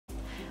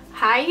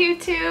Hi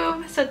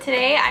YouTube! So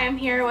today I am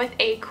here with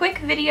a quick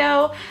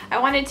video. I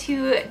wanted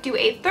to do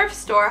a thrift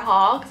store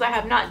haul because I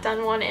have not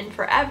done one in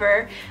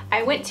forever.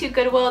 I went to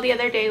Goodwill the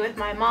other day with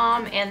my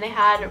mom and they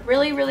had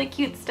really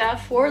cute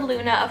stuff for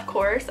Luna, of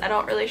course. I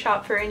don't really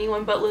shop for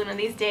anyone but Luna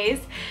these days.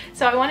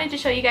 So I wanted to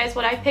show you guys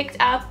what I picked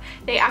up.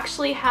 They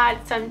actually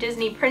had some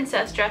Disney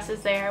princess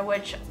dresses there,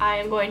 which I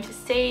am going to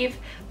save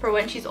for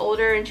when she's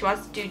older and she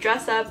wants to do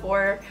dress up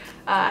or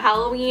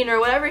Halloween or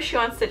whatever she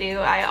wants to do.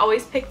 I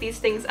always pick these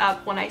things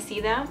up when I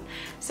see them.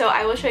 So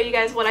I will show you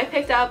guys what I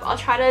picked up. I'll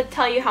try to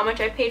tell you how much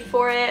I paid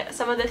for it.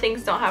 Some of the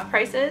things don't have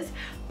prices,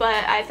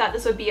 but I thought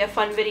this would be a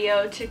fun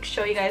video to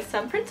show you guys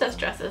some princess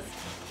dresses.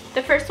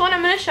 The first one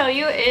I'm going to show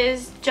you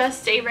is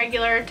just a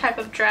regular type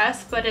of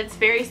dress, but it's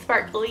very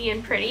sparkly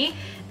and pretty.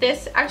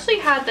 This actually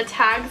had the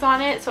tags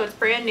on it, so it's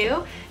brand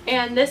new.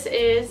 And this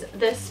is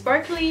this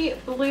sparkly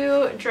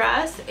blue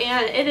dress,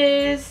 and it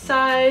is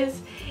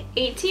size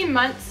 18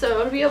 months, so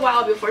it'll be a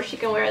while before she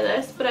can wear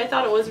this, but I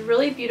thought it was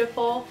really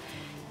beautiful.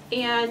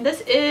 And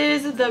this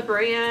is the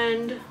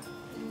brand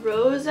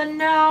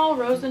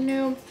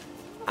Ohyouresotough.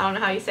 I don't know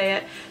how you say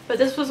it, but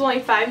this was only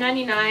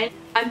 $5.99.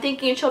 I'm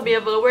thinking she'll be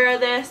able to wear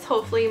this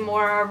hopefully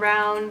more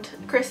around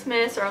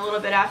Christmas or a little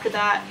bit after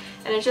that,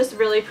 and it's just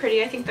really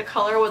pretty. I think the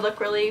color would look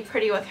really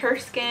pretty with her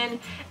skin.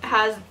 It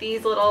has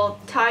these little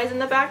ties in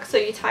the back, so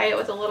you tie it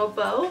with a little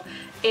bow,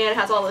 and it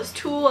has all this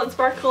tulle and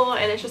sparkle,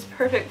 and it's just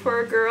perfect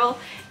for a girl.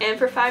 And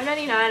for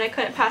 $5.99 I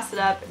couldn't pass it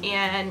up,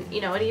 and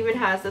you know, it even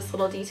has this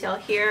little detail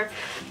here.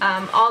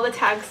 All the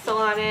tags still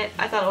on it.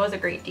 I thought it was a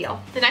great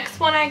deal. The next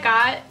one I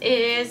got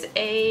is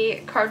a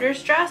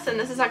Carter's dress, and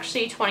this is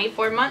actually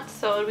 24 months,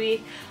 so it'll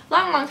be a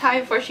long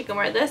time before she can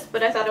wear this,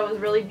 but I thought it was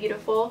really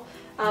beautiful.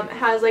 It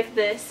has like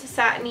this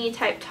satiny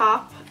type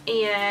top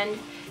and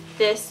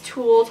this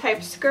tulle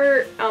type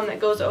skirt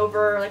that goes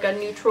over like a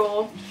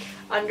neutral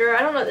under.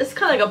 I don't know, it's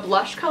kind of like a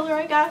blush color,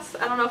 I guess.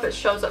 I don't know if it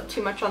shows up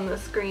too much on the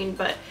screen,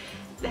 but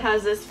it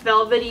has this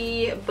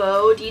velvety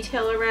bow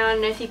detail around,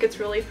 and I think it's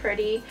really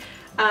pretty.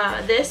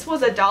 This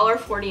was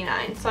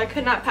 $1.49, so I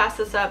could not pass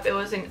this up. It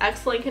was in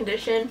excellent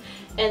condition,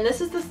 and this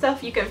is the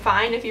stuff you can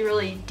find if you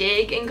really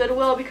dig in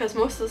Goodwill, because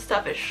most of the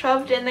stuff is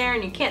shoved in there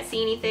and you can't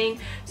see anything.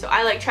 So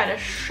I like try to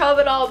shove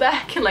it all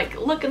back and like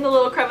look in the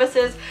little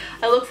crevices.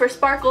 I look for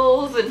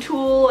sparkles and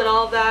tulle and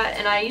all of that,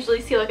 and I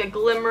usually see like a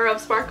glimmer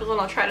of sparkle and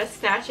I'll try to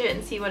snatch it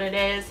and see what it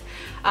is.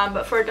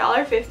 But for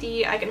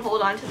 $1.50 I can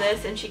hold on to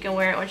this and she can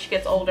wear it when she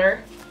gets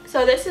older.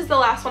 So this is the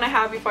last one I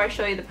have before I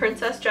show you the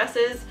princess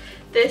dresses.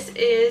 This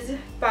is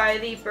by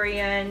the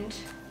brand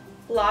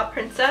La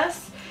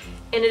Princess,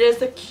 and it is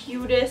the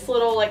cutest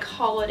little like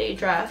holiday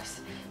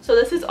dress. So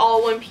this is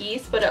all one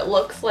piece, but it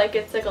looks like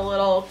it's like a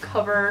little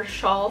cover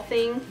shawl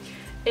thing,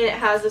 and it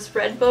has this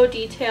red bow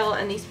detail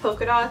and these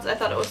polka dots. I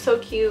thought it was so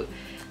cute.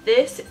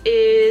 This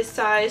is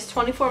size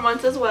 24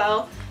 months as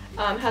well.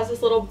 Has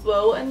this little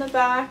bow in the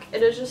back.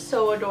 It is just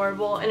so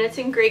adorable, and it's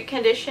in great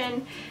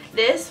condition.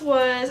 This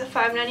was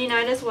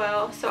 $5.99 as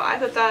well, so I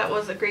thought that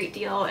was a great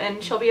deal,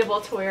 and she'll be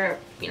able to wear it,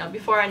 you know,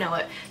 before I know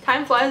it.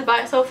 Time flies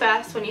by so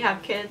fast when you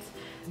have kids,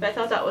 but I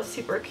thought that was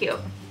super cute.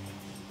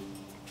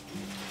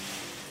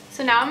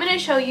 So now I'm going to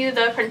show you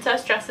the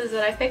princess dresses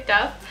that I picked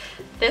up.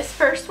 This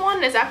first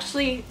one is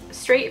actually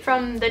straight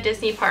from the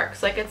Disney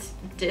parks. Like it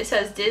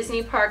says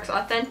Disney Parks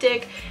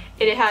Authentic.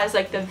 It has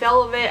like the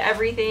velvet,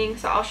 everything,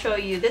 so I'll show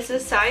you. This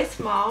is size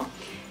small,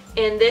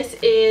 and this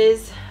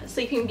is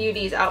Sleeping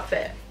Beauty's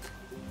outfit.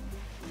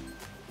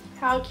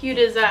 How cute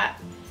is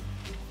that?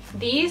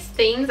 These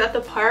things at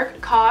the park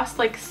cost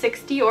like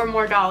 $60 or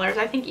more.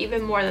 I think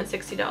even more than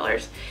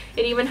 $60.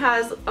 It even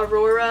has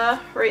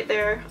Aurora right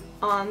there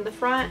on the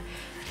front.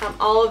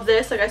 All of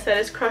this, like I said,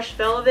 is crushed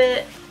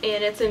velvet,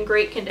 and it's in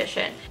great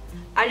condition.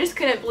 I just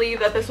couldn't believe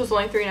that this was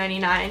only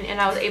 $3.99,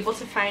 and I was able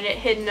to find it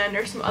hidden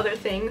under some other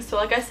things. So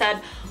like I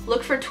said,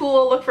 look for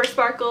tulle, look for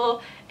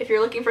sparkle. If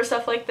you're looking for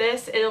stuff like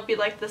this, it'll be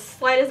like the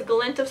slightest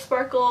glint of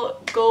sparkle.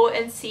 Go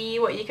and see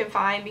what you can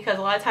find, because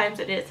a lot of times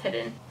it is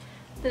hidden.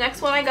 The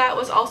next one I got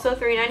was also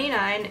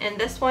 $3.99, and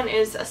this one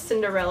is a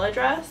Cinderella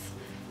dress.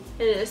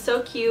 It is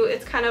so cute.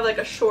 It's kind of like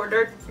a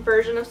shorter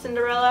version of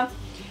Cinderella.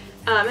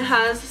 It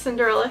has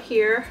Cinderella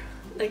here,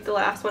 like the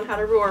last one had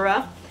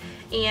Aurora.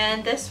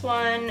 And this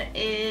one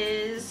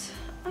is,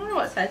 I don't know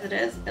what size it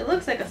is. It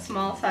looks like a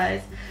small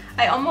size.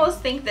 I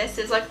almost think this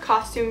is like a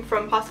costume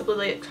from possibly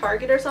like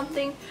Target or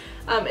something.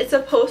 It's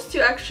supposed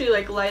to actually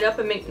like light up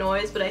and make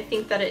noise, but I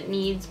think that it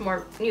needs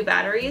more new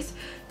batteries.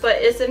 But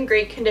it's in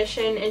great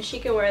condition, and she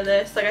can wear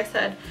this, like I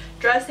said,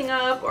 dressing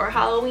up or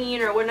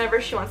Halloween or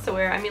whatever she wants to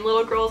wear. I mean,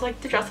 little girls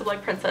like to dress up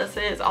like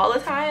princesses all the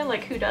time.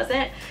 Like, who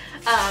doesn't?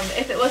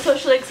 If it was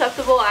socially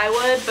acceptable, I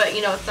would, but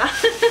you know, it's not.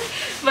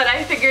 But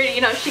I figured,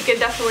 you know, she could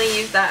definitely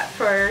use that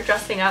for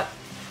dressing up.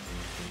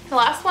 The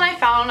last one I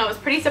found, I was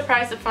pretty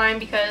surprised to find,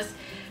 because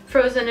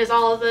Frozen is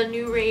all the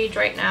new rage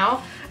right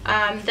now.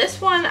 This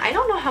one, I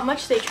don't know how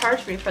much they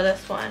charged me for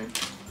this one.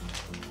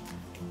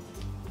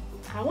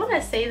 I want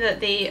to say that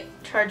they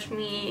charged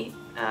me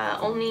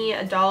only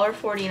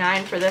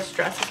 $1.49 for this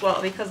dress as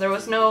well, because there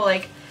was no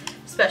like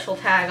special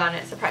tag on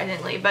it,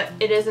 surprisingly, but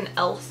it is an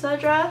Elsa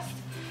dress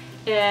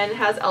and it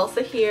has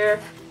Elsa here,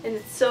 and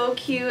it's so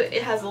cute.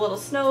 It has a little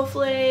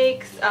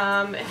snowflakes, it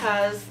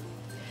has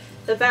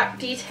the back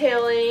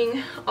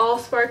detailing, all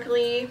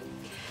sparkly.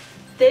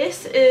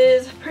 This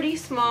is pretty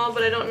small,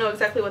 but I don't know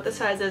exactly what the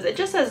size is. It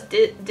just says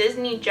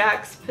Disney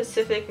Jack's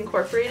Pacific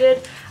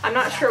Incorporated. I'm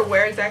not sure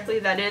where exactly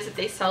that is, if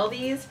they sell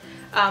these,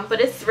 but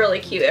it's really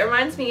cute. It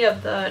reminds me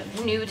of the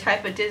new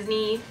type of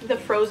Disney, the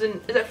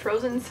Frozen, is it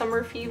Frozen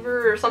Summer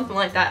Fever or something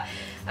like that?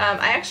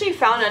 I actually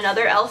found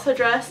another Elsa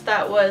dress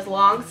that was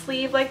long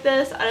sleeve like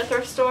this at a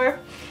thrift store,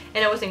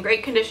 and it was in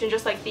great condition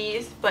just like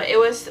these, but it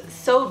was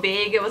so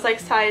big. It was like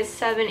size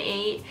 7,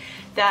 8.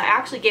 That I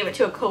actually gave it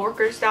to a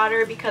coworker's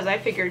daughter because I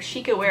figured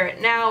she could wear it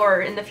now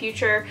or in the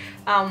future,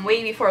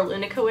 way before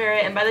Luna could wear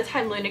it. And by the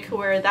time Luna could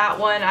wear that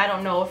one, I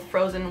don't know if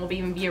Frozen will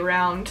even be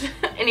around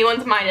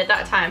anyone's mind at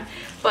that time.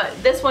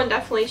 But this one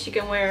definitely she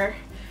can wear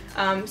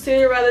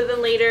sooner rather than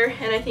later,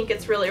 and I think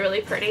it's really, really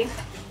pretty.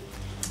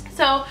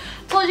 So I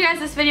told you guys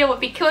this video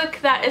would be quick.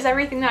 That is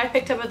everything that I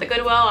picked up at the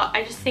Goodwill.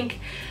 I just think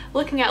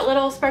looking at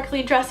little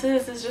sparkly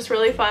dresses is just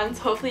really fun,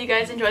 so hopefully you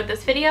guys enjoyed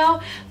this video.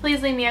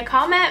 Please leave me a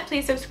comment.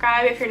 Please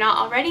subscribe if you're not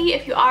already.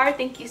 If you are,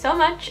 thank you so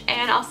much,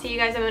 and I'll see you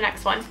guys in the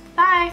next one. Bye!